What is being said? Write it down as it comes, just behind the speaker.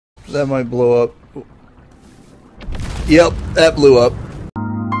That might blow up. Yep, that blew up.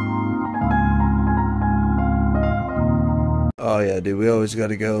 Oh yeah, dude, we always got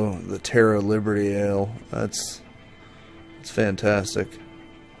to go the Terra Liberty Ale. It's fantastic.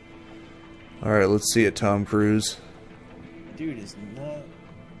 All right, let's see it, Tom Cruise. Dude is not.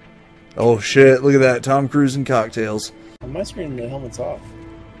 Oh shit! Look at that, Tom Cruise and cocktails. On my screen, the helmet's off.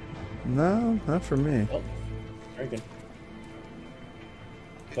 No, not for me. Oh, drinking.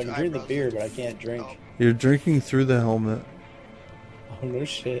 So I can drink the beer, but I can't drink. You're drinking through the helmet. Oh no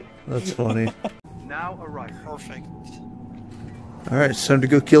shit. That's funny. Now arrive. Perfect. All right, it's time to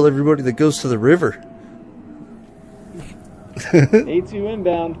go kill everybody that goes to the river. A2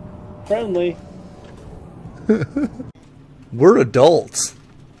 inbound. Friendly. We're adults.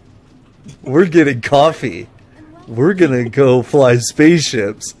 We're getting coffee. We're gonna go fly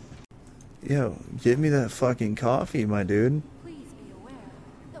spaceships. Yo, give me that fucking coffee, my dude.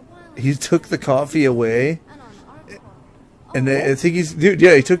 He took the coffee away. And I think he's... Dude,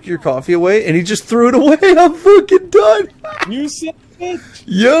 yeah, he took your coffee away and he just threw it away. I'm fucking done. You said it.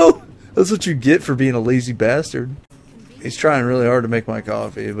 Yo, that's what you get for being a lazy bastard. He's trying really hard to make my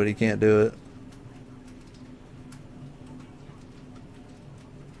coffee, but he can't do it.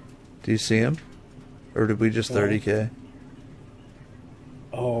 Do you see him? Or did we just 30K?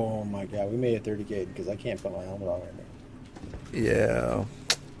 Oh my god, we made it 30K because I can't put my helmet on right now. Yeah.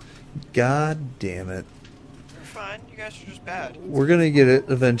 God damn it. You're fine. You guys are just bad. We're gonna get it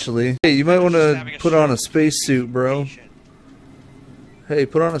eventually. Hey, you might want to put on a spacesuit, bro. Hey,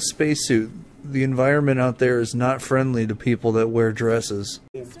 put on a spacesuit. The environment out there is not friendly to people that wear dresses.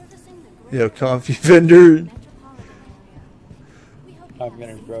 Yo, coffee vendor. Coffee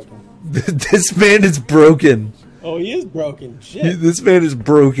vendor's broken. This man is broken. Oh, he is broken. Shit. This man is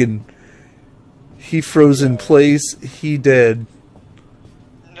broken. He froze in place. He dead.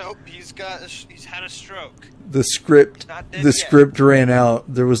 Nope, he's had a stroke. The script ran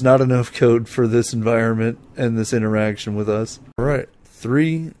out. There was not enough code for this environment and this interaction with us. All right,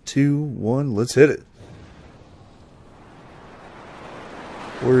 3, 2, 1, let's hit it.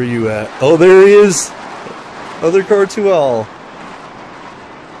 Where are you at? Oh, there he is. Other car 2L.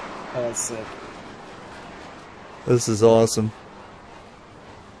 Oh, that's sick. This is awesome.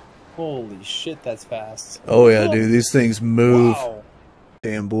 Holy shit, that's fast. Oh yeah, dude, these things move. Wow.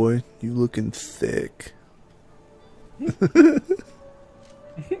 Damn, boy, you looking thick. I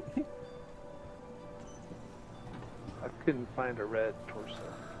couldn't find a red torso.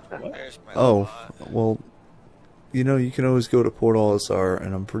 There's my Oh, lot. well, you know, you can always go to Port LSR,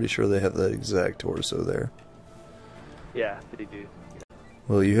 and I'm pretty sure they have that exact torso there. Yeah, they do.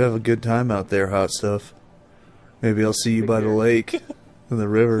 Well, you have a good time out there, hot stuff. Maybe I'll see you by the lake and the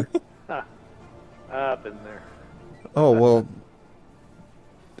river. I've been there. Oh, well.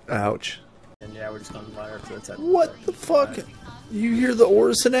 Ouch. And yeah, we're just on the ladder, so it's at What the fuck? You hear the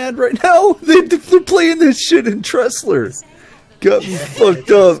Orison ad right now? They're playing this shit in Tressler. Got me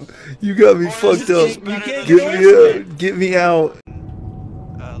fucked up. You got me fucked up. Get me out.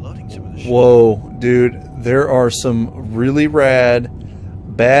 Loading some of the shit. Whoa, dude. There are some really rad,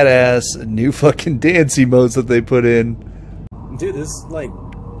 badass new fucking dance emotes that they put in. Dude, this like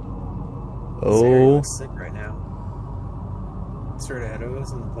Oh. looks sick right now. Straight ahead of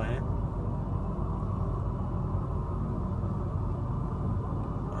us on the planet.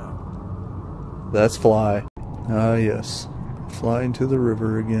 Wow. That's fly. Ah, yes. Fly into the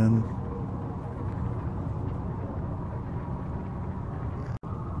river again.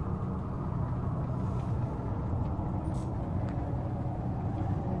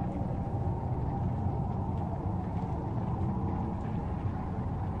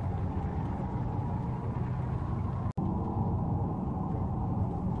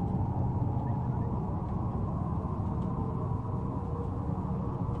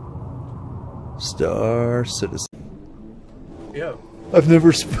 Star Citizen. Yo. I've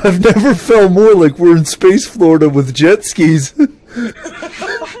never felt more like we're in space Florida with jet skis.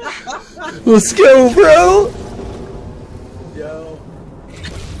 Let's go, bro. Yo.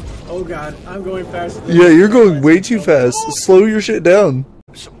 Oh god, I'm going faster. Yeah, you're going way too fast. Slow your shit down.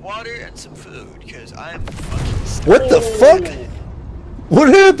 Some water and some food, because I'm fucking stuck. What the fuck? What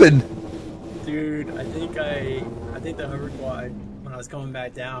happened? Dude, I think the hover quad, when I was coming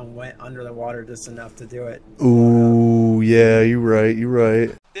back down, went under the water just enough to do it. Ooh, yeah, you're right. You're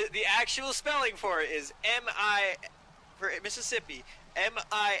right. The actual spelling for it is for Mississippi,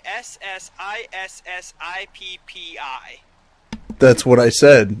 MISSISSIPPI. That's what I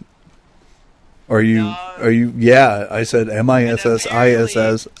said. Are you? No. Are you? Yeah, I said MISSISSIPPI.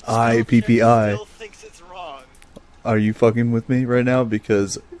 Still thinks it's wrong. Are you fucking with me right now?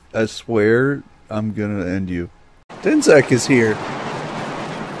 Because I swear I'm gonna end you. Dinzak is here.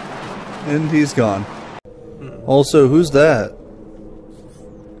 And he's gone. Also, who's that?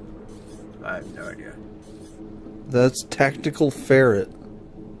 I have no idea. That's Tactical Ferret.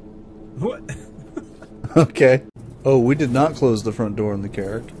 What? Okay. Oh, we did not close the front door in the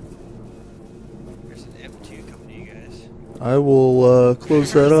Carrack. There's an M2 coming to you guys. I will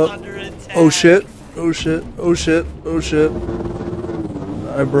close that up. Under attack. Oh shit! Oh shit! Oh shit! Oh shit!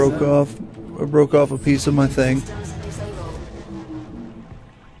 I broke off a piece of my thing.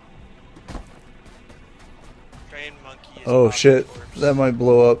 Train monkey is Oh off shit! course. That might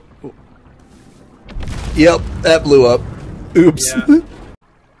blow up. Yep, that blew up. Oops. Yeah.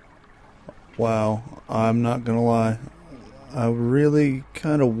 Wow, I'm not gonna lie. I really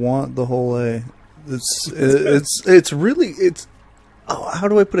kind of want the whole A. It's really oh, how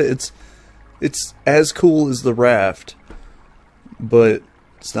do I put it? It's as cool as the raft, but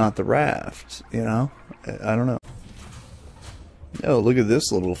it's not the raft. You know, I don't know. Oh, look at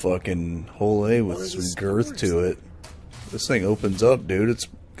this little fucking whole A with some girth to it. This thing opens up, dude. It's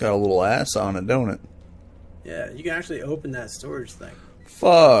got a little ass on it, don't it? Yeah, you can actually open that storage thing.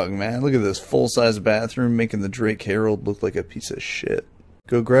 Fuck, man. Look at this full-size bathroom making the Drake Herald look like a piece of shit.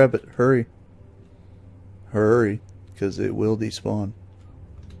 Go grab it. Hurry. Hurry. Because it will despawn.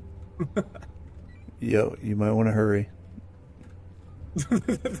 Yo, you might want to hurry.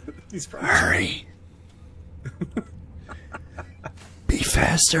 Hurry. Be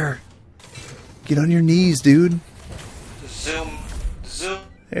faster. Get on your knees, dude. Zoom. Zoom.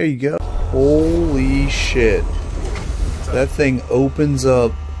 There you go. Holy shit. That thing opens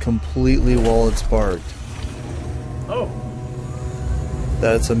up completely while it's parked. Oh.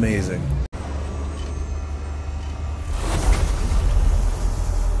 That's amazing.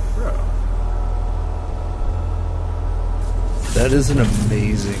 Bro. That is an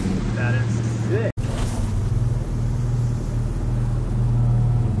amazing... That is sick.